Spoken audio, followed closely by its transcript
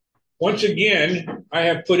Once again, I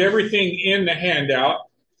have put everything in the handout.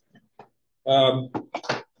 But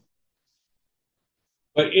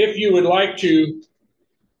if you would like to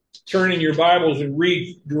turn in your Bibles and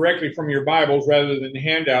read directly from your Bibles rather than the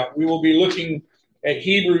handout, we will be looking at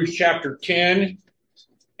Hebrews chapter 10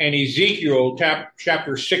 and Ezekiel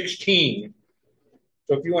chapter 16.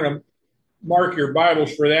 So if you want to mark your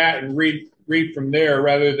Bibles for that and read from there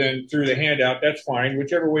rather than through the handout, that's fine.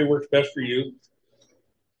 Whichever way works best for you.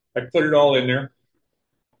 I put it all in there.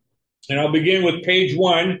 And I'll begin with page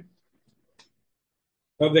 1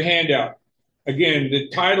 of the handout. Again, the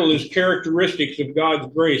title is Characteristics of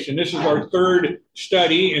God's Grace, and this is our third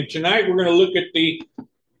study. And tonight we're going to look at the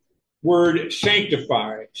word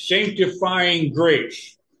sanctify, sanctifying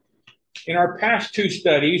grace. In our past two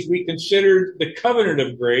studies, we considered the covenant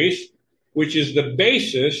of grace, which is the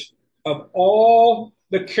basis of all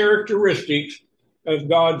the characteristics of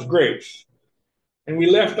God's grace. And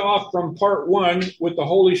we left off from part 1 with the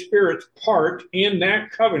Holy Spirit's part in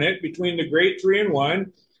that covenant between the great three and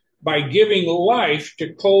one by giving life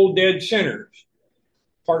to cold, dead sinners.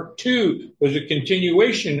 Part 2 was a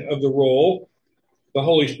continuation of the role the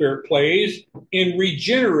Holy Spirit plays in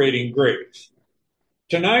regenerating grace.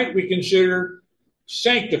 Tonight we consider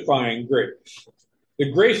sanctifying grace.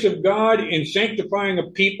 The grace of God in sanctifying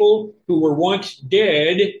a people who were once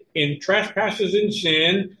dead in trespasses and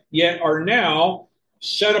sin, yet are now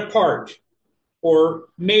set apart or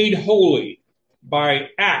made holy by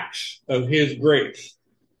acts of his grace.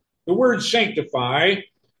 The word sanctify,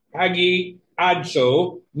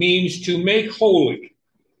 hagiadzo, means to make holy.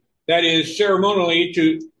 That is, ceremonially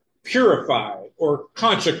to purify or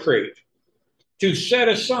consecrate, to set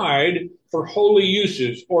aside for holy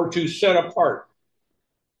uses or to set apart.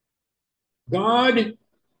 God,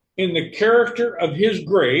 in the character of his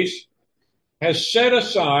grace, has set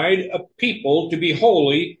aside a people to be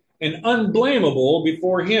holy and unblameable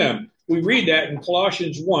before him. We read that in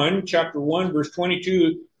Colossians 1, chapter 1, verse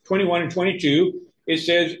 21 and 22. It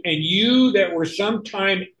says, "And you that were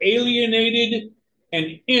sometime alienated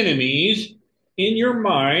and enemies in your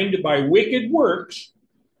mind by wicked works,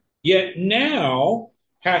 yet now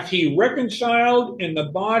hath he reconciled in the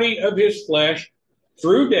body of his flesh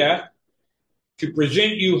through death to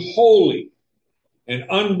present you holy and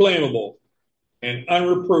unblameable and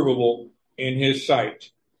unreprovable in his sight."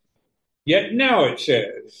 Yet now it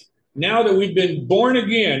says, now that we've been born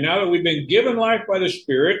again, now that we've been given life by the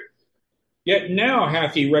Spirit, yet now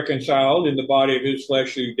hath he reconciled in the body of his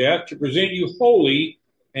flesh through death to present you holy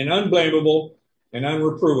and unblameable and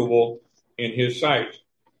unreprovable in his sight.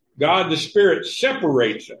 God the Spirit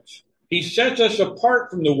separates us. He sets us apart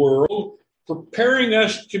from the world, preparing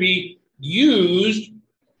us to be used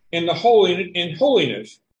in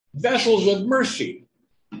holiness, vessels of mercy,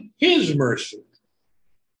 his mercy.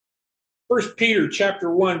 1 Peter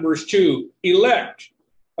chapter 1, verse 2, elect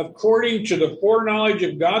according to the foreknowledge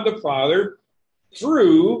of God the Father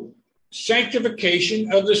through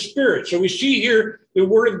sanctification of the Spirit. So we see here the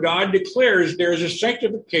Word of God declares there is a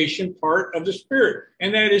sanctification part of the Spirit,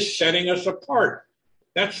 and that is setting us apart.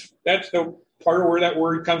 That's the part of where that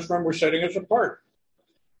word comes from. We're setting us apart.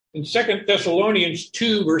 In 2 Thessalonians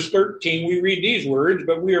 2, verse 13, we read these words,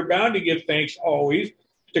 "But we are bound to give thanks always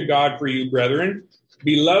to God for you, brethren,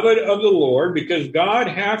 beloved of the Lord, because God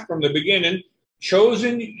hath from the beginning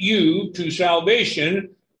chosen you to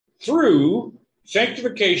salvation through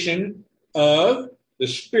sanctification of the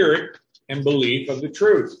Spirit and belief of the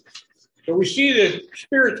truth." So we see the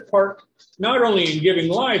Spirit's part not only in giving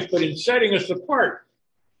life, but in setting us apart.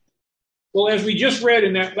 Well, as we just read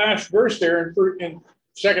in that last verse there in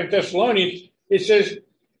 2 Thessalonians, it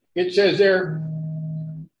says there,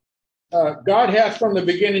 God hath from the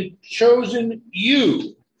beginning chosen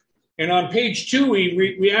you. And on page 2,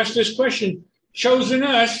 we ask this question, chosen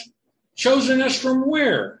us from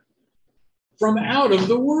where? From out of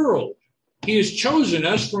the world. He has chosen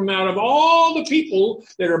us from out of all the people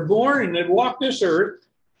that are born and that walk this earth.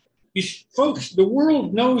 Folks, the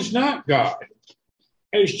world knows not God.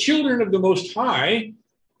 As children of the Most High,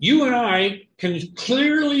 you and I can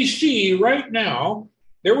clearly see right now,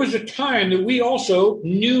 there was a time that we also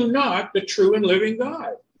knew not the true and living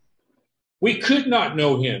God. We could not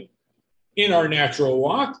know him in our natural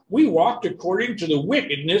walk. We walked according to the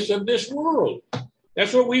wickedness of this world.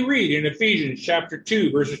 That's what we read in Ephesians chapter 2,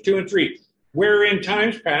 verses 2 and 3. "Where in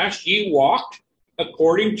times past ye walked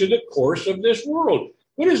according to the course of this world."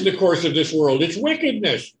 What is the course of this world? It's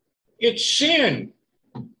wickedness. It's sin.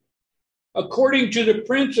 "According to the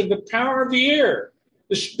prince of the power of the air,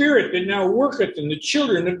 the spirit that now worketh in the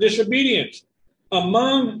children of disobedience,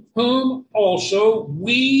 among whom also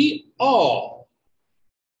we all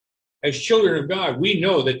as children of God, we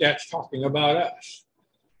know that that's talking about us.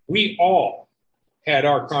 We all had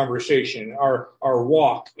our conversation, our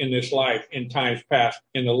walk in this life in times past,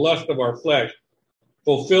 in the lust of our flesh,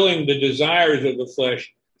 fulfilling the desires of the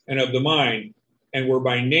flesh and of the mind, and were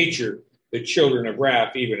by nature the children of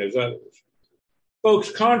wrath, even as others.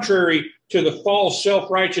 Folks, contrary to the false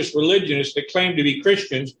self-righteous religionists that claim to be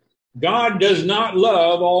Christians, God does not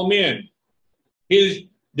love all men. His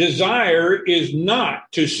desire is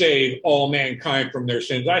not to save all mankind from their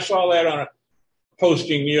sins. I saw that on a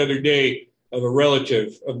posting the other day of a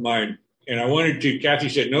relative of mine, and I wanted to. Kathy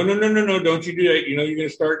said, "No, don't you do that. You know you're going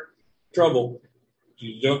to start trouble.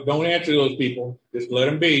 You don't answer those people. Just let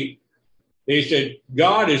them be." They said,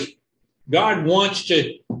 God wants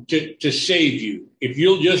to save you if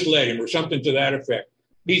you'll just let him, or something to that effect.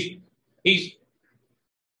 He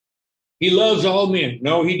loves all men.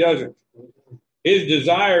 No, he doesn't. His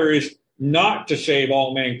desire is not to save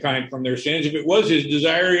all mankind from their sins. If it was his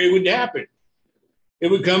desire, it would happen. It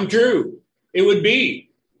would come true. It would be.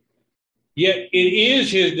 Yet it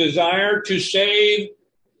is his desire to save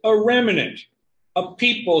a remnant, a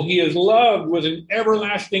people he has loved with an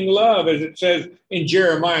everlasting love, as it says in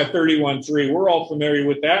Jeremiah 31:3. We're all familiar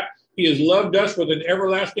with that. He has loved us with an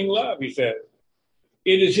everlasting love, he says.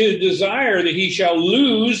 It is his desire that he shall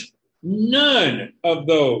lose none of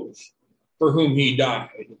those for whom he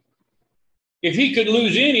died. If he could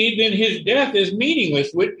lose any, then his death is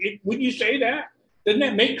meaningless. Would you say that? Doesn't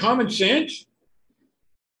that make common sense?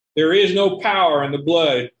 There is no power in the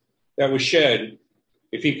blood that was shed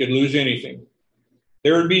if he could lose anything.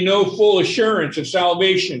 There would be no full assurance of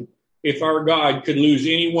salvation if our God could lose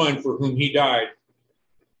anyone for whom he died.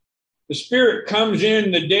 The Spirit comes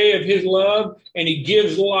in the day of his love, and he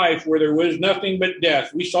gives life where there was nothing but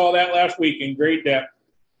death. We saw that last week in great depth.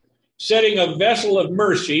 Setting a vessel of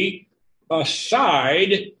mercy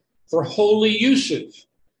aside for holy uses.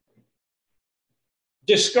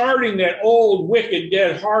 Discarding that old, wicked,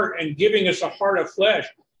 dead heart and giving us a heart of flesh,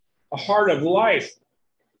 a heart of life,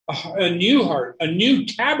 a new heart, a new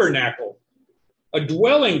tabernacle, a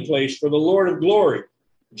dwelling place for the Lord of glory,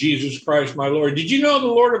 Jesus Christ, my Lord. Did you know the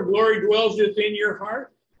Lord of glory dwells within your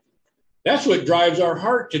heart? That's what drives our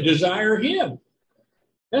heart to desire him.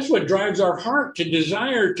 That's what drives our heart to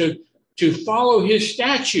desire to follow his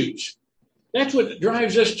statutes. That's what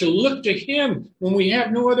drives us to look to him when we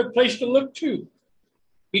have no other place to look to.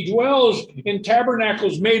 He dwells in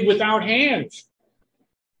tabernacles made without hands.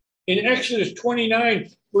 In Exodus 29,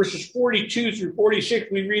 verses 42 through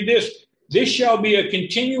 46, we read this: "This shall be a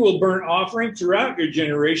continual burnt offering throughout your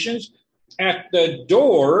generations at the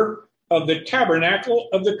door of the tabernacle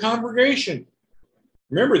of the congregation."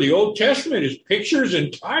 Remember, the Old Testament is pictures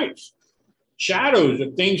and types, shadows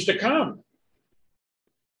of things to come.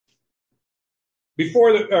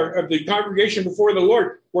 Of the congregation before the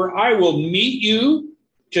Lord, where I will meet you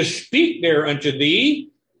to speak there unto thee,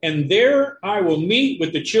 and there I will meet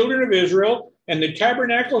with the children of Israel, and the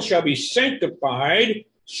tabernacle shall be sanctified,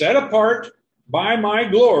 set apart by my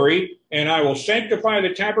glory, and I will sanctify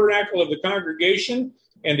the tabernacle of the congregation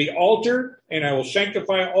and the altar, and I will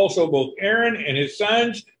sanctify also both Aaron and his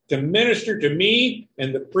sons to minister to me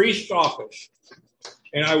in the priest's office.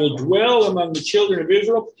 And I will dwell among the children of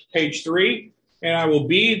Israel, page 3, and I will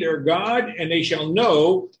be their God, and they shall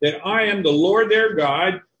know that I am the Lord their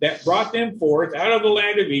God that brought them forth out of the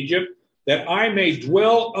land of Egypt, that I may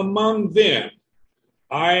dwell among them.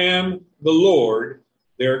 I am the Lord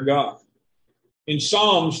their God. In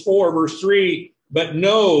Psalms 4, verse 3, "But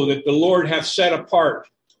know that the Lord hath set apart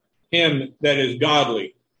him that is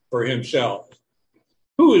godly for himself."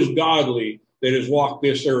 Who is godly that has walked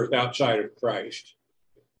this earth outside of Christ?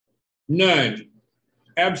 None.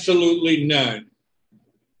 Absolutely none.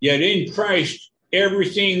 Yet in Christ,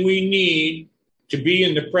 everything we need to be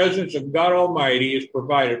in the presence of God Almighty is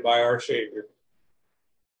provided by our Savior.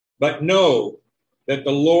 But know that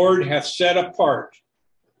the Lord hath set apart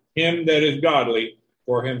him that is godly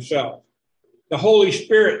for himself. The Holy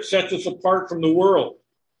Spirit sets us apart from the world.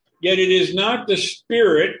 Yet it is not the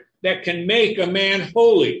Spirit that can make a man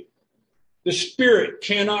holy. The Spirit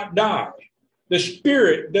cannot die. The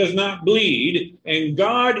Spirit does not bleed, and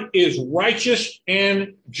God is righteous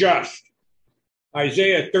and just.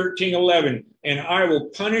 Isaiah 13:11, "And I will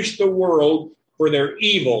punish the world for their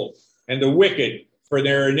evil and the wicked for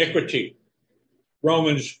their iniquity."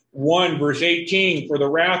 Romans 1, verse 18, "For the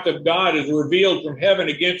wrath of God is revealed from heaven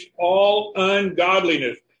against all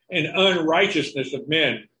ungodliness and unrighteousness of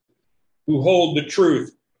men who hold the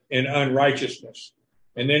truth in unrighteousness."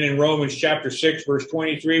 And then in Romans chapter 6, verse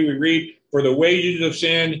 23, we read, "For the wages of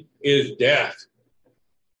sin is death."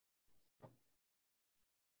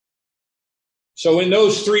 So in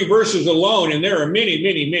those 3 verses alone, and there are many,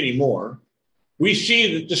 many, many more, we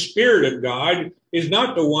see that the Spirit of God is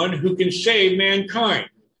not the one who can save mankind.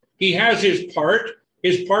 He has his part.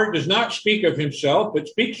 His part does not speak of himself, but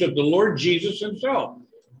speaks of the Lord Jesus himself.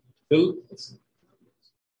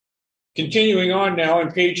 Continuing on now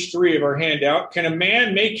on page 3 of our handout, can a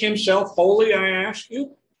man make himself holy, I ask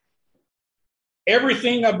you?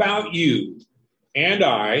 Everything about you and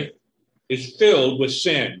I is filled with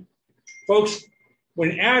sin. Folks,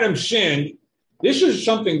 when Adam sinned, this is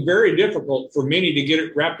something very difficult for many to get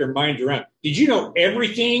it wrapped their minds around. Did you know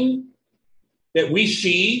everything that we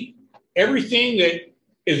see, everything that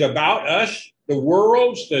is about us, the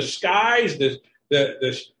worlds, the skies, the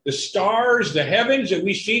stars, the heavens that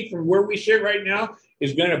we see from where we sit right now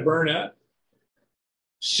is going to burn up?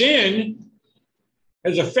 Sin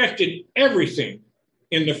has affected everything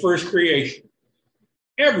in the first creation.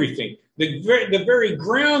 Everything. The very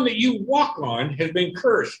ground that you walk on has been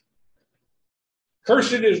cursed.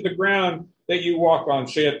 Cursed is the ground that you walk on,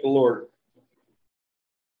 saith the Lord.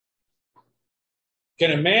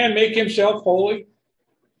 Can a man make himself holy?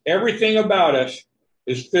 Everything about us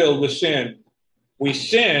is filled with sin. We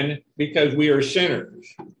sin because we are sinners.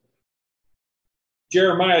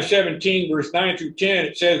 Jeremiah 17, verse 9 through 10,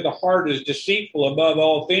 it says, the heart is deceitful above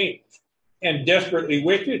all things and desperately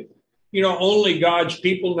wicked. You know, only God's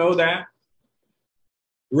people know that.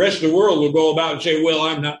 The rest of the world will go about and say, well,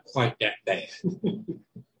 I'm not quite that bad.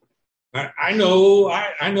 I know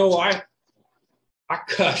I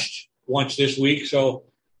cussed once this week,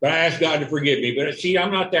 but I asked God to forgive me. But see,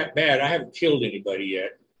 I'm not that bad. I haven't killed anybody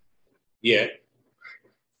yet.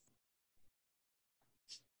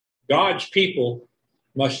 God's people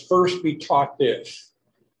must first be taught this.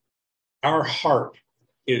 Our heart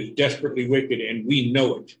is desperately wicked, and we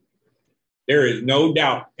know it. There is no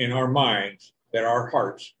doubt in our minds that our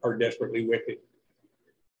hearts are desperately wicked.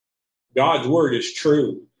 God's word is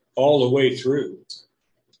true all the way through.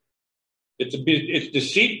 It's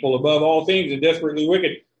deceitful above all things and desperately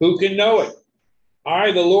wicked. Who can know it?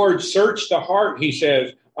 I, the Lord, search the heart, he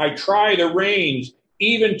says. I try the reins,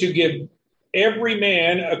 even to give every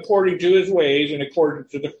man according to his ways and according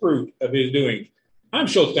to the fruit of his doings. I'm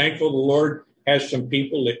so thankful the Lord has some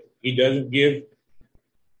people that he doesn't give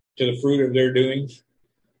to the fruit of their doings.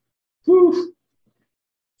 Whew.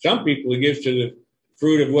 Some people he gives to the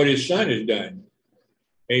fruit of what his son has done.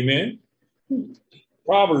 Amen.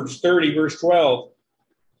 Proverbs 30, verse 12.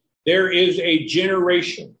 There is a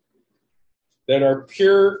generation that are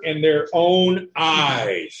pure in their own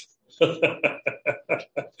eyes. That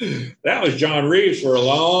was John Reeves for a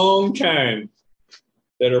long time.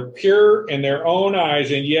 That are pure in their own eyes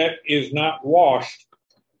and yet is not washed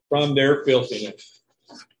from their filthiness.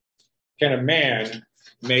 Can a man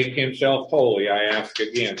make himself holy? I ask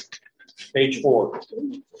again. Page 4.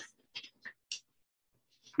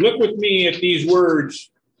 Look with me at these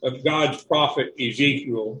words of God's prophet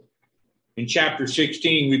Ezekiel. In chapter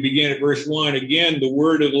 16, we begin at verse 1. Again, the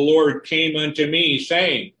word of the Lord came unto me,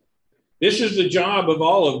 saying, this is the job of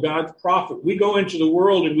all of God's prophet. We go into the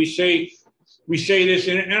world and we say this,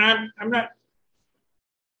 and I'm not,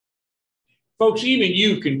 folks, even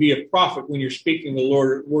you can be a prophet when you're speaking the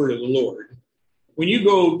word of the Lord. When you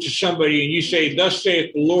go to somebody and you say, thus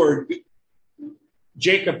saith the Lord,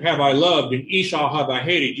 Jacob have I loved and Esau have I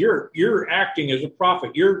hated, you're acting as a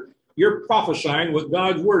prophet. You're prophesying what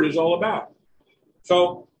God's word is all about.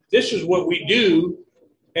 So this is what we do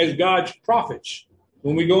as God's prophets.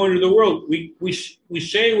 When we go into the world, we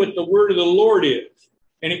say what the word of the Lord is.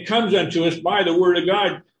 And it comes unto us by the word of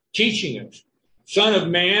God teaching us. Son of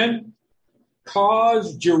man,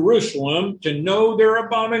 cause Jerusalem to know their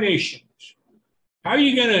abominations. How are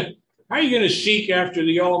you gonna seek after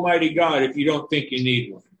the Almighty God if you don't think you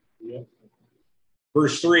need one? Yeah.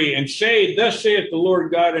 Verse 3, and say, thus saith the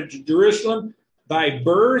Lord God unto Jerusalem, thy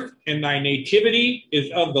birth and thy nativity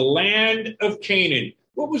is of the land of Canaan.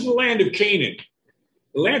 What was the land of Canaan?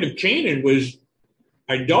 The land of Canaan was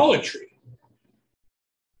idolatry.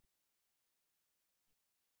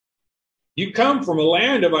 You come from a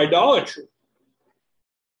land of idolatry,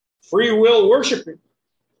 free will worshiping.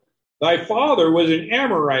 Thy father was an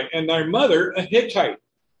Amorite, and thy mother a Hittite.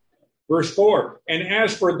 Verse 4, and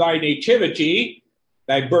as for thy nativity,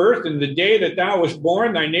 thy birth, and the day that thou wast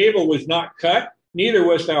born, thy navel was not cut, neither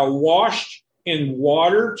wast thou washed in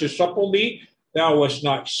water to supple thee. Thou wast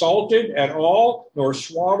not salted at all, nor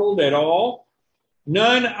swaddled at all.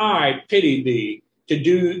 None eye pitied thee to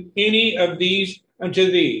do any of these unto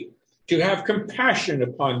thee, to have compassion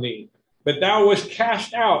upon thee. But thou wast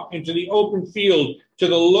cast out into the open field to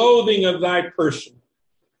the loathing of thy person.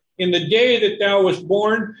 In the day that thou wast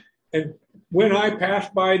born, and when I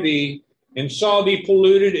passed by thee and saw thee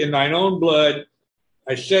polluted in thine own blood,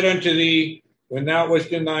 I said unto thee, when thou wast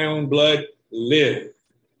in thy own blood, live.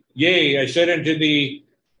 Yea, I said unto thee,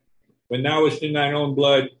 when thou wast in thine own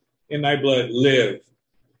blood, in thy blood, live.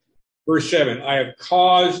 Verse 7, I have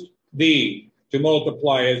caused thee to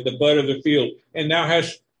multiply as the bud of the field, and thou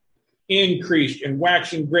hast increased and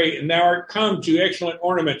waxen great, and thou art come to excellent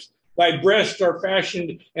ornaments. Thy breasts are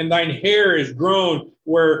fashioned, and thine hair is grown,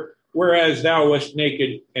 whereas thou wast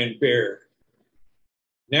naked and bare.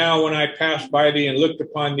 Now when I passed by thee and looked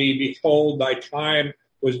upon thee, behold, thy time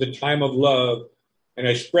was the time of love, and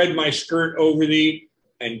I spread my skirt over thee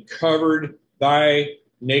and covered thy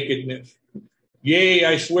nakedness. Yea,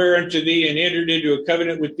 I swear unto thee and entered into a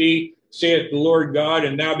covenant with thee, saith the Lord God,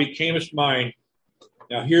 and thou becamest mine.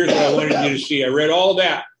 Now here's what I wanted you to see. I read all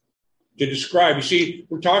that to describe. You see,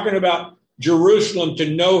 we're talking about Jerusalem to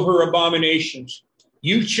know her abominations.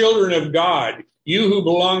 You children of God, you who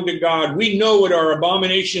belong to God, we know what our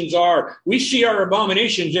abominations are. We see our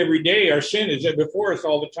abominations every day. Our sin is before us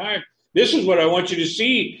all the time. This is what I want you to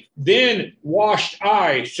see. Then washed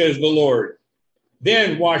I, says the Lord.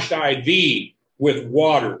 Then washed I thee with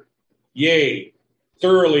water. Yea,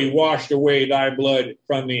 thoroughly washed away thy blood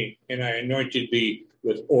from thee, and I anointed thee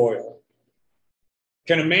with oil.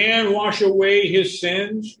 Can a man wash away his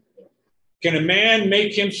sins? Can a man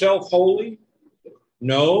make himself holy?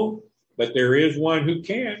 No, but there is one who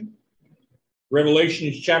can.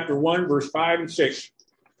 Revelation chapter 1, verse 5 and 6.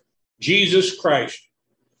 Jesus Christ,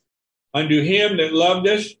 unto him that loved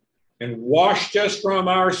us and washed us from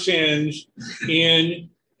our sins in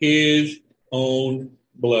his own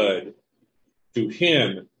blood. To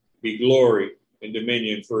him be glory and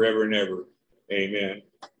dominion forever and ever. Amen.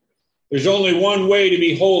 There's only one way to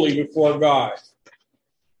be holy before God.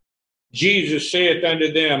 Jesus saith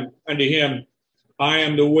unto him, I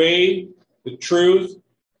am the way, the truth,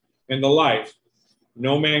 and the life.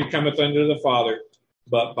 No man cometh unto the Father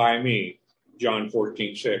but by me. John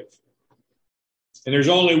 14:6. And there's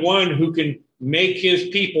only one who can make his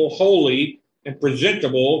people holy and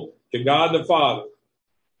presentable to God the Father.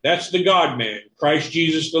 That's the God-man, Christ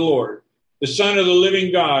Jesus the Lord, the Son of the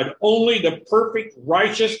living God. Only the perfect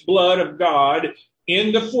righteous blood of God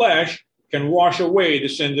in the flesh can wash away the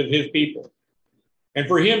sins of his people. And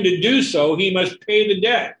for him to do so, he must pay the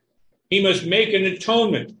debt. He must make an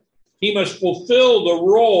atonement. He must fulfill the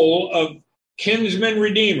role of kinsman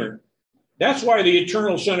redeemer. That's why the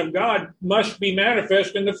eternal Son of God must be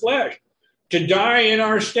manifest in the flesh, to die in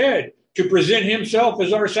our stead, to present himself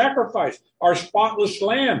as our sacrifice, our spotless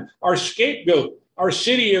lamb, our scapegoat, our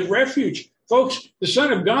city of refuge. Folks, the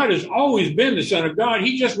Son of God has always been the Son of God.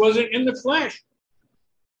 He just wasn't in the flesh.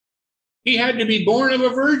 He had to be born of a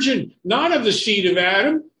virgin, not of the seed of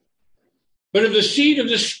Adam, but of the seed of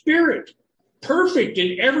the Spirit, perfect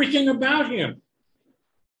in everything about him.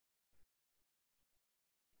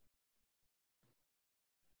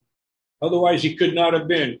 Otherwise, he could not have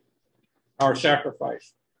been our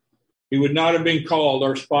sacrifice. He would not have been called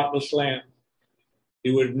our spotless lamb.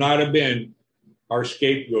 He would not have been our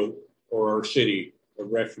scapegoat or our city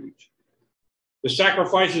of refuge. The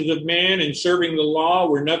sacrifices of man in serving the law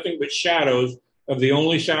were nothing but shadows of the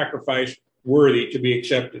only sacrifice worthy to be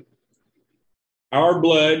accepted. Our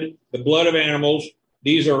blood, the blood of animals,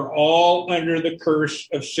 these are all under the curse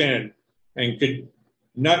of sin and could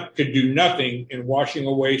do nothing in washing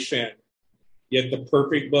away sin. Yet the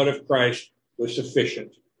perfect blood of Christ was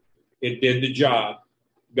sufficient. It did the job.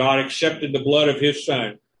 God accepted the blood of his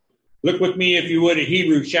Son. Look with me, if you would, at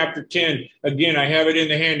Hebrews chapter 10. Again, I have it in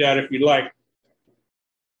the handout if you'd like.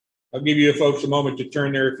 I'll give you folks a moment to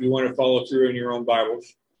turn there if you want to follow through in your own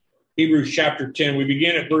Bibles. Hebrews chapter 10, we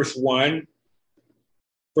begin at verse 1.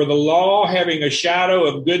 For the law having a shadow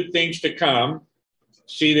of good things to come,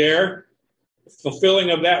 see there, fulfilling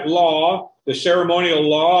of that law, the ceremonial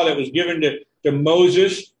law that was given to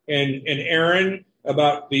Moses and Aaron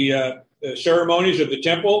about the ceremonies of the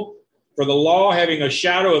temple. For the law having a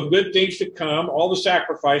shadow of good things to come, all the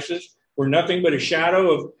sacrifices were nothing but a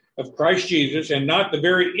shadow of Christ Jesus and not the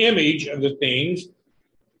very image of the things,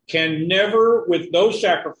 can never, with those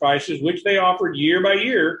sacrifices which they offered year by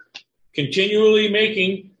year, continually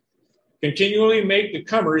make the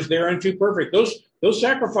comers thereunto perfect. Those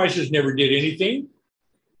sacrifices never did anything.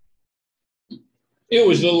 It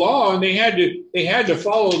was the law, and they had to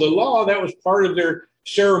follow the law. That was part of their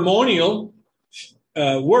ceremonial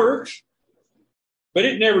works, but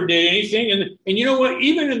it never did anything. And you know what?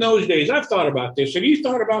 Even in those days, I've thought about this. Have you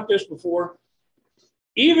thought about this before?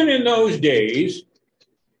 Even in those days,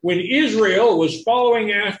 when Israel was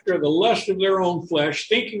following after the lust of their own flesh,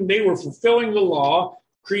 thinking they were fulfilling the law,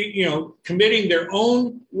 committing their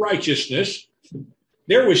own righteousness,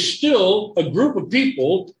 there was still a group of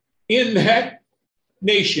people in that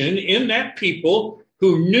nation, in that people,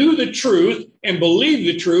 who knew the truth and believed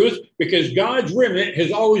the truth because God's remnant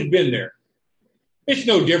has always been there. It's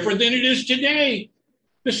no different than it is today.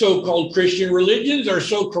 The so-called Christian religions are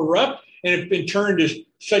so corrupt and have been turned to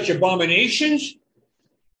such abominations.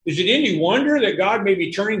 Is it any wonder that God may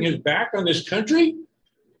be turning his back on this country?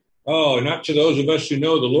 Oh, not to those of us who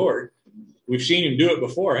know the Lord. We've seen him do it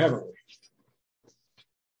before, haven't we?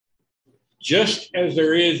 Just as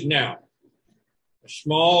there is now, a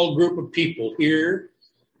small group of people here,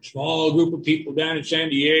 a small group of people down in San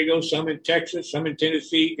Diego, some in Texas, some in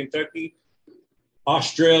Tennessee, Kentucky,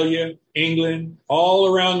 Australia, England,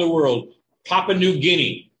 all around the world, Papua New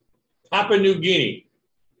Guinea.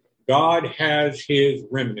 God has his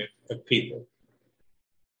remnant of people.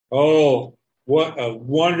 Oh, what a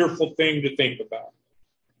wonderful thing to think about.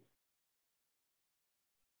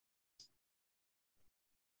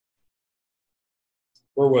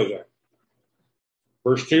 Where was I?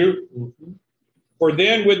 Verse 2. Mm-hmm. For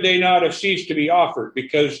then would they not have ceased to be offered,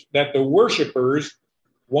 because that the worshipers,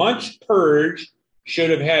 once purged,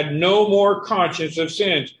 should have had no more conscience of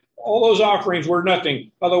sins. All those offerings were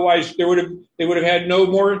nothing. Otherwise, they would have had no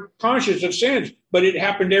more conscience of sins. But it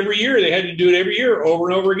happened every year. They had to do it every year, over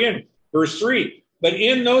and over again. Verse 3. But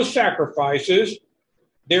in those sacrifices,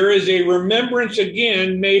 there is a remembrance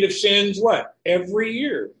again made of sins, what? Every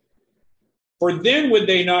year. For then would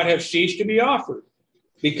they not have ceased to be offered,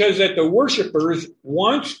 because that the worshipers,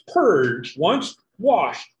 once purged, once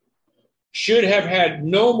washed, should have had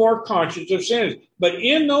no more conscience of sins. But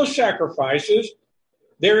in those sacrifices,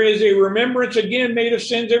 there is a remembrance again made of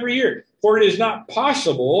sins every year. For it is not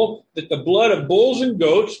possible that the blood of bulls and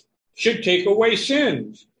goats should take away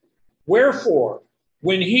sins. Wherefore,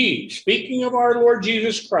 when he, speaking of our Lord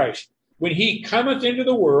Jesus Christ, when he cometh into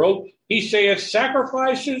the world, he saith,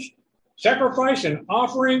 sacrifice and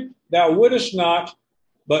offering thou wouldest not,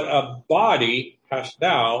 but a body hast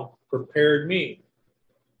thou prepared me.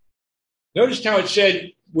 Notice how it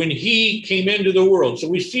said, when he came into the world. So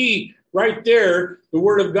we see right there the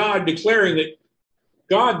word of God declaring that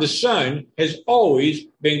God the Son has always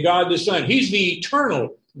been God the Son. He's the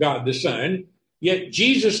eternal God the Son, yet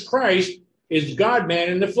Jesus Christ is God-man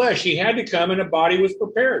in the flesh. He had to come and a body was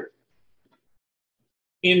prepared.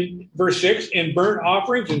 In verse 6, in burnt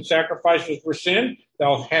offerings and sacrifices for sin,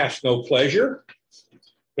 thou hast no pleasure.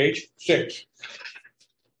 Page 6.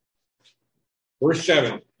 Verse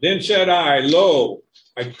 7. Then said I, lo,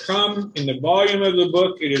 I come in the volume of the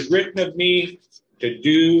book. It is written of me to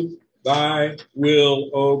do thy will,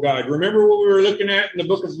 O God. Remember what we were looking at in the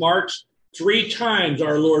book of Mark? 3 times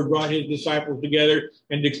our Lord brought his disciples together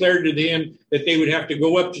and declared to them that they would have to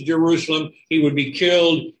go up to Jerusalem. He would be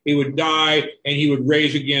killed, he would die, and he would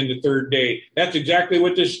raise again the third day. That's exactly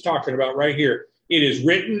what this is talking about right here. It is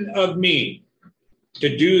written of me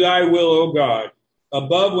to do thy will, O God.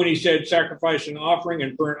 Above, when he said sacrifice and offering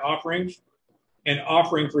and burnt offerings and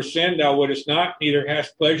offering for sin, thou wouldest not, neither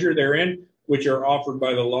hast pleasure therein, which are offered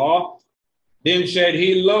by the law. Then said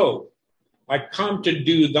he, lo, I come to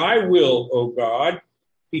do thy will, O God.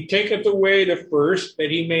 He taketh away the first, that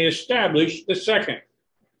he may establish the second.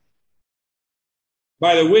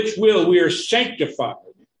 By the which will we are sanctified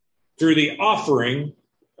through the offering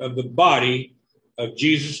of the body of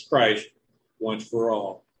Jesus Christ once for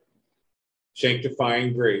all.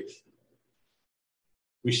 Sanctifying grace.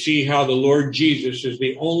 We see how the Lord Jesus is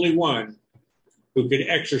the only one who could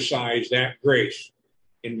exercise that grace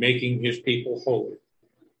in making his people holy.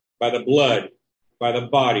 By the blood, by the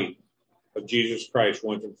body of Jesus Christ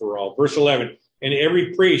once and for all. Verse 11, and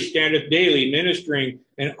every priest standeth daily ministering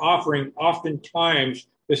and offering oftentimes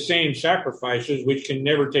the same sacrifices, which can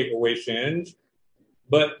never take away sins.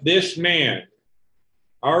 But this man,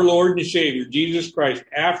 our Lord and Savior, Jesus Christ,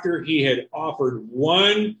 after he had offered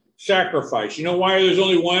one sacrifice. You know why there's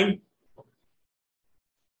only one?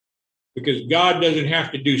 Because God doesn't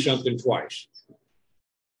have to do something twice.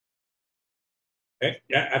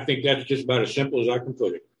 I think that's just about as simple as I can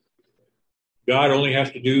put it. God only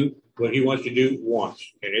has to do what he wants to do once,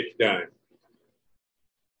 and it's done.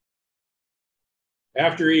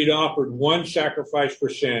 After he'd offered one sacrifice for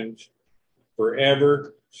sins,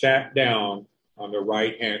 forever sat down on the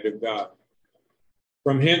right hand of God.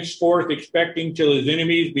 From henceforth expecting till his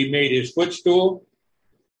enemies be made his footstool,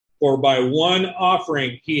 for by one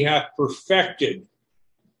offering he hath perfected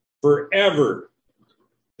forever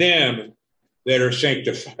them that are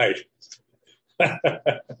sanctified.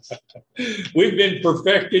 We've been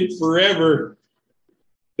perfected forever.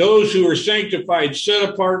 Those who are sanctified, set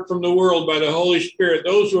apart from the world by the Holy Spirit,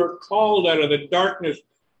 those who are called out of the darkness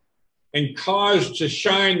and caused to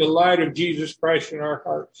shine the light of Jesus Christ in our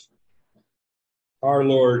hearts. Our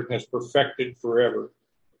Lord has perfected forever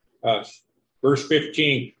us. Verse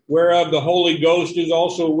 15, whereof the Holy Ghost is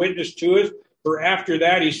also a witness to us. For after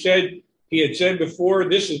that he had said before,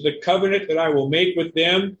 this is the covenant that I will make with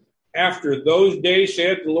them. After those days,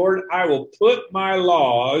 saith the Lord, I will put my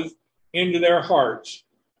laws into their hearts,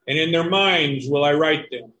 and in their minds will I write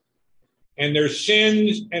them. And their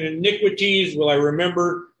sins and iniquities will I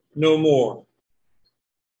remember no more.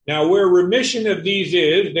 Now, where remission of these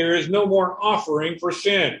is, there is no more offering for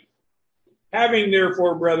sin. Having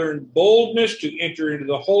therefore, brethren, boldness to enter into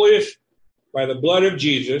the holiest by the blood of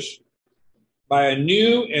Jesus, by a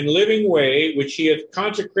new and living way, which he hath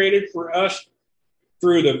consecrated for us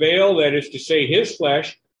through the veil, that is to say, his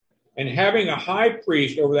flesh, and having a high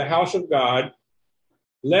priest over the house of God,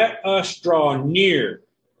 let us draw near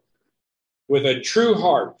with a true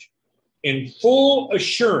heart, in full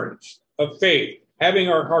assurance of faith, having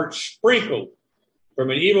our hearts sprinkled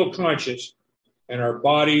from an evil conscience and our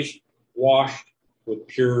bodies washed with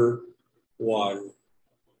pure water.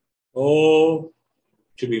 Oh,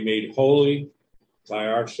 to be made holy by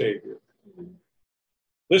our Savior.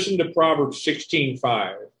 Listen to Proverbs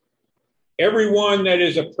 16:5. Everyone that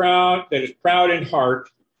is proud in heart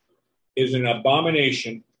is an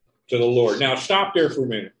abomination to the Lord. Now stop there for a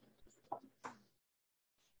minute.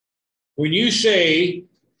 When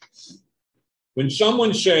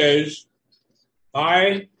someone says,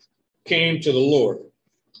 I came to the Lord,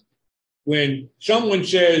 when someone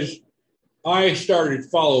says, I started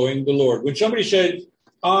following the Lord, when somebody says,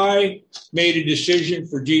 I made a decision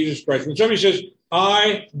for Jesus Christ, when somebody says,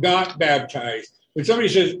 I got baptized, when somebody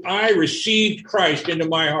says, I received Christ into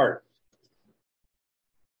my heart.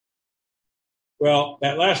 Well,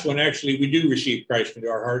 that last one, actually, we do receive Christ into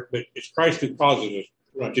our heart, but it's Christ who causes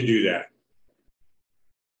us to do that.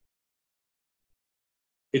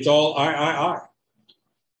 It's all I.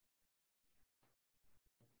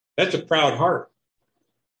 That's a proud heart.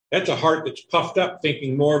 That's a heart that's puffed up,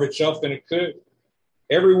 thinking more of itself than it could.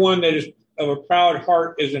 Everyone that is of a proud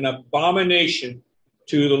heart is an abomination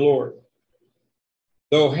to the Lord.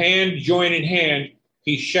 Though hand join in hand,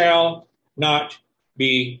 he shall not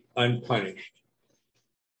be unpunished.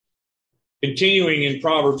 Continuing in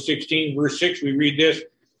Proverbs 16, verse 6, we read this,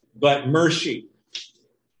 but mercy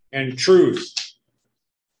and truth,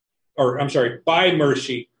 by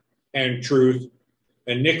mercy and truth,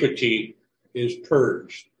 iniquity is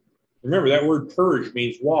purged. Remember, that word purge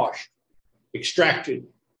means washed, extracted,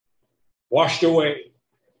 washed away,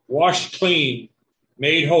 washed clean,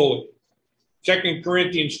 made holy. 2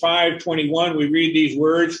 Corinthians 5:21, we read these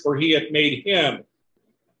words, for he hath made him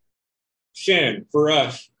sin for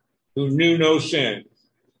us who knew no sin,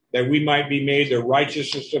 that we might be made the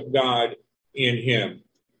righteousness of God in him.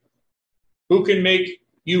 Who can make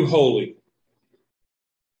you holy?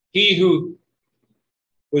 He who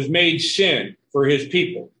was made sin for his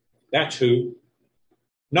people. That's who.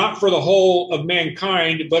 Not for the whole of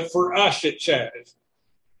mankind, but for us, it says.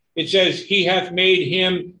 It says, he hath made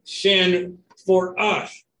him sin for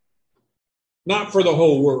us, not for the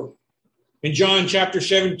whole world. In John chapter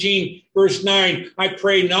 17, verse 9, I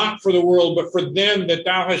pray not for the world, but for them that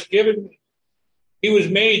thou hast given me. He was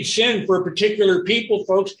made sin for a particular people,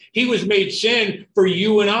 folks. He was made sin for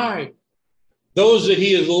you and I, those that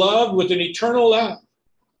he has loved with an eternal love.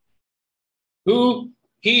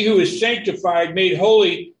 He who is sanctified, made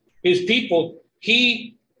holy, his people,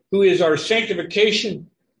 he who is our sanctification,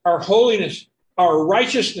 our holiness, our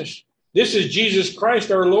righteousness. This is Jesus Christ,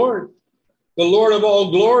 our Lord, the Lord of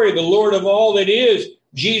all glory, the Lord of all that is,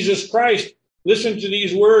 Jesus Christ. Listen to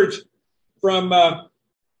these words from, I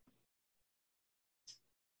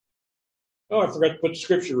forgot to put the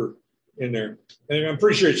scripture in there. I'm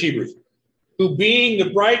pretty sure it's Hebrews. Who being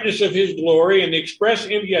the brightness of his glory and the express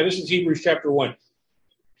image, this is Hebrews chapter 1.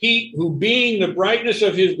 He who being the brightness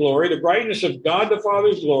of his glory, the brightness of God the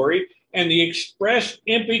Father's glory, and the express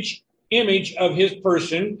image of his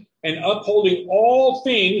person, and upholding all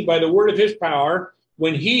things by the word of his power,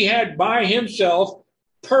 when he had by himself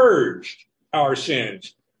purged our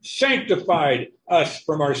sins, sanctified us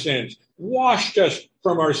from our sins, washed us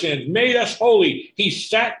from our sins, made us holy, he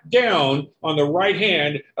sat down on the right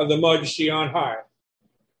hand of the majesty on high.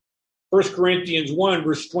 1 Corinthians 1,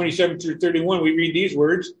 verse 27 through 31, we read these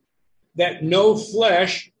words, that no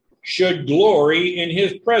flesh should glory in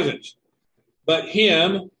his presence, but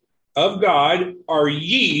him of God are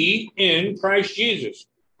ye in Christ Jesus,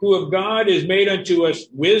 who of God is made unto us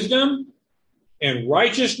wisdom and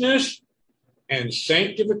righteousness and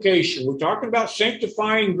sanctification. We're talking about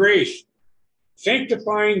sanctifying grace.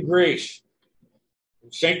 Sanctifying grace.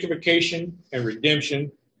 Sanctification and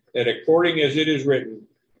redemption, that according as it is written,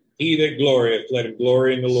 he that glorieth, let him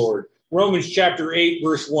glory in the Lord. Romans chapter 8,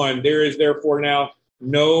 verse 1, there is therefore now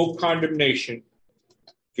no condemnation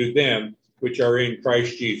to them which are in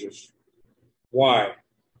Christ Jesus. Why?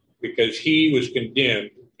 Because he was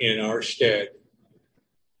condemned in our stead.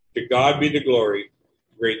 To God be the glory,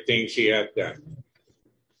 great things he hath done.